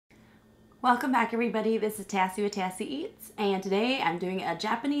Welcome back everybody, this is Tassie with Tassie Eats, and today I'm doing a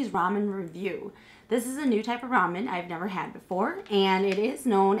Japanese ramen review. This is a new type of ramen I've never had before, and it is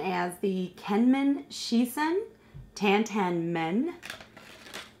known as the Kenmen Shisen Tantan Men.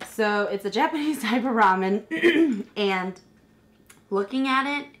 So it's a Japanese type of ramen, and looking at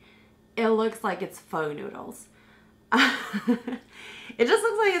it, it looks like it's pho noodles. It just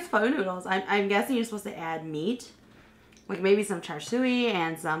looks like it's pho noodles. I'm guessing you're supposed to add meat. Like maybe some char siu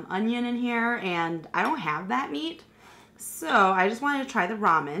and some onion in here, and I don't have that meat, so I just wanted to try the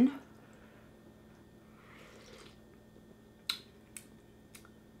ramen.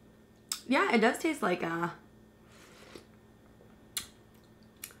 Yeah, it does taste like I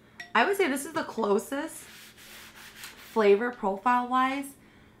would say this is the closest flavor profile wise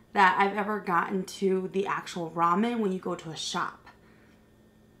that I've ever gotten to the actual ramen when you go to a shop.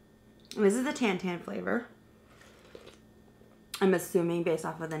 This is the Tantan flavor, I'm assuming based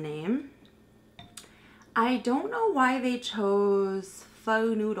off of the name. I don't know why they chose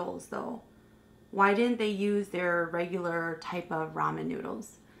pho noodles though. Why didn't they use their regular type of ramen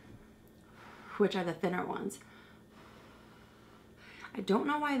noodles, which are the thinner ones? I don't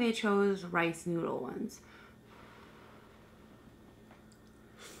know why they chose rice noodle ones.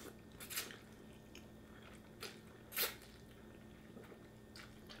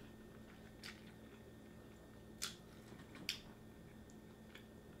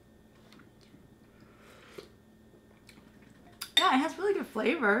 Yeah, it has really good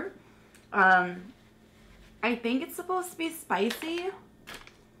flavor. I think it's supposed to be spicy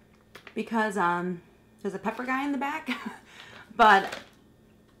because there's a pepper guy in the back, but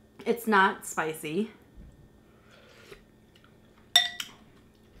it's not spicy.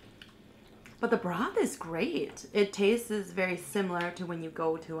 But the broth is great. It tastes very similar to when you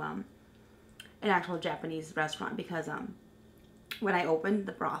go to an actual Japanese restaurant, because when I opened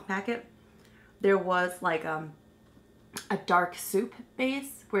the broth packet, there was like a dark soup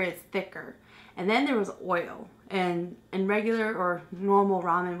base where it's thicker, and then there was oil, and in regular or normal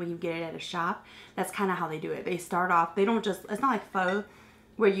ramen when you get it at a shop, that's kind of how they do it. They start off, they don't just, it's not like pho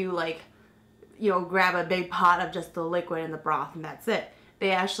where you like, you know, grab a big pot of just the liquid and the broth and that's it.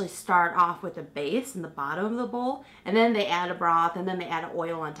 They actually start off with a base in the bottom of the bowl, and then they add a broth, and then they add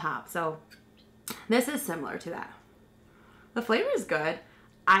oil on top. So this is similar to that. The flavor is good.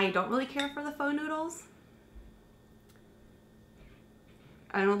 I don't really care for the pho noodles.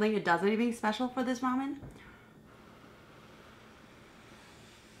 I don't think it does anything special for this ramen.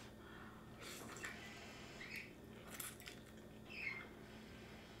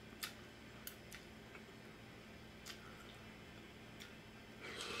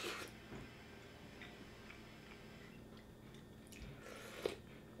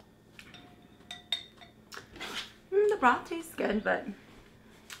 The broth tastes good, but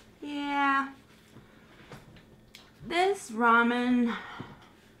yeah. This ramen,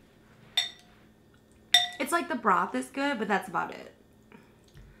 it's like the broth is good, but that's about it.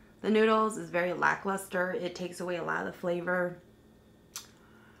 The noodles is very lackluster. It takes away a lot of the flavor.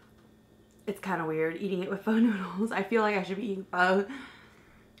 It's kind of weird eating it with pho noodles. I feel like I should be eating pho.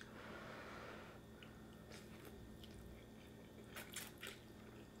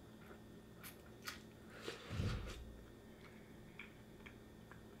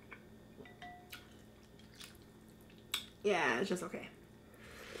 Yeah, it's just okay.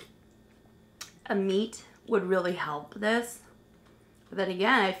 A meat would really help this. But then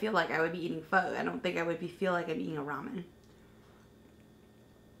again, I feel like I would be eating pho. I don't think I would feel like I'm eating a ramen.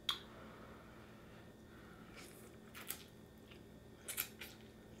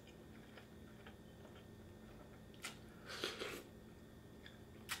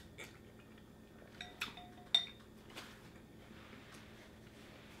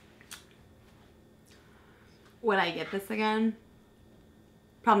 Would I get this again?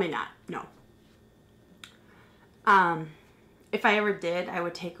 Probably not, no. If I ever did, I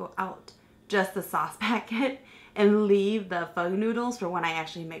would take out just the sauce packet and leave the pho noodles for when I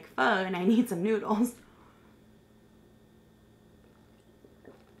actually make pho and I need some noodles.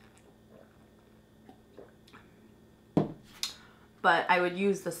 But I would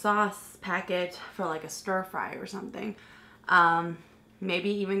use the sauce packet for like a stir fry or something. Maybe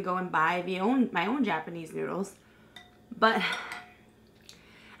even go and buy my own Japanese noodles. But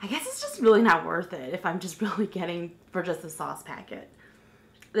I guess it's just really not worth it if I'm just really getting for just the sauce packet.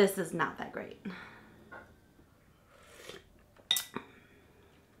 This is not that great.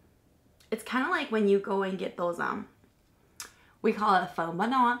 It's kind of like when you go and get those, we call it pho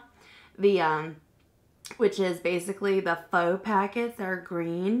banoa, which is basically the pho packets that are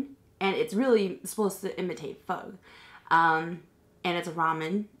green, and it's really supposed to imitate pho. And it's a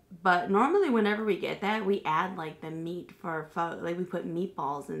ramen, But normally whenever we get that, we add like the meat for pho. Like we put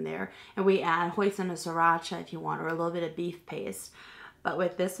meatballs in there. And we add hoisin or sriracha if you want, or a little bit of beef paste. But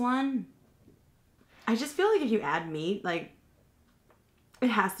with this one, I just feel like if you add meat, like it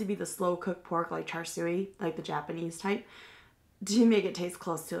has to be the slow cooked pork like char siu, like the Japanese type, to make it taste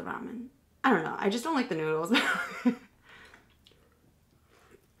close to the ramen. I don't know. I just don't like the noodles.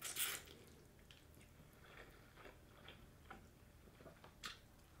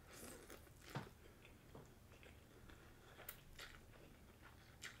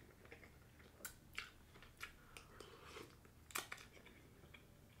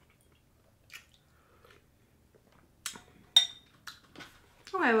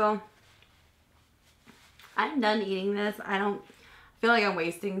 Okay, well, I'm done eating this. I don't feel like I'm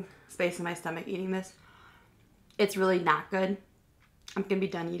wasting space in my stomach eating this. It's really not good. I'm gonna be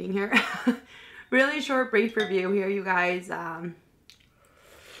done eating here. Really short, brief review here, you guys. I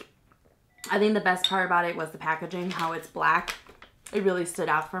think the best part about it was the packaging, how it's black. It really stood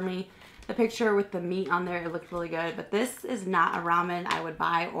out for me. The picture with the meat on there, it looked really good. But this is not a ramen I would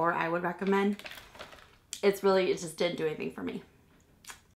buy or I would recommend. It just didn't do anything for me.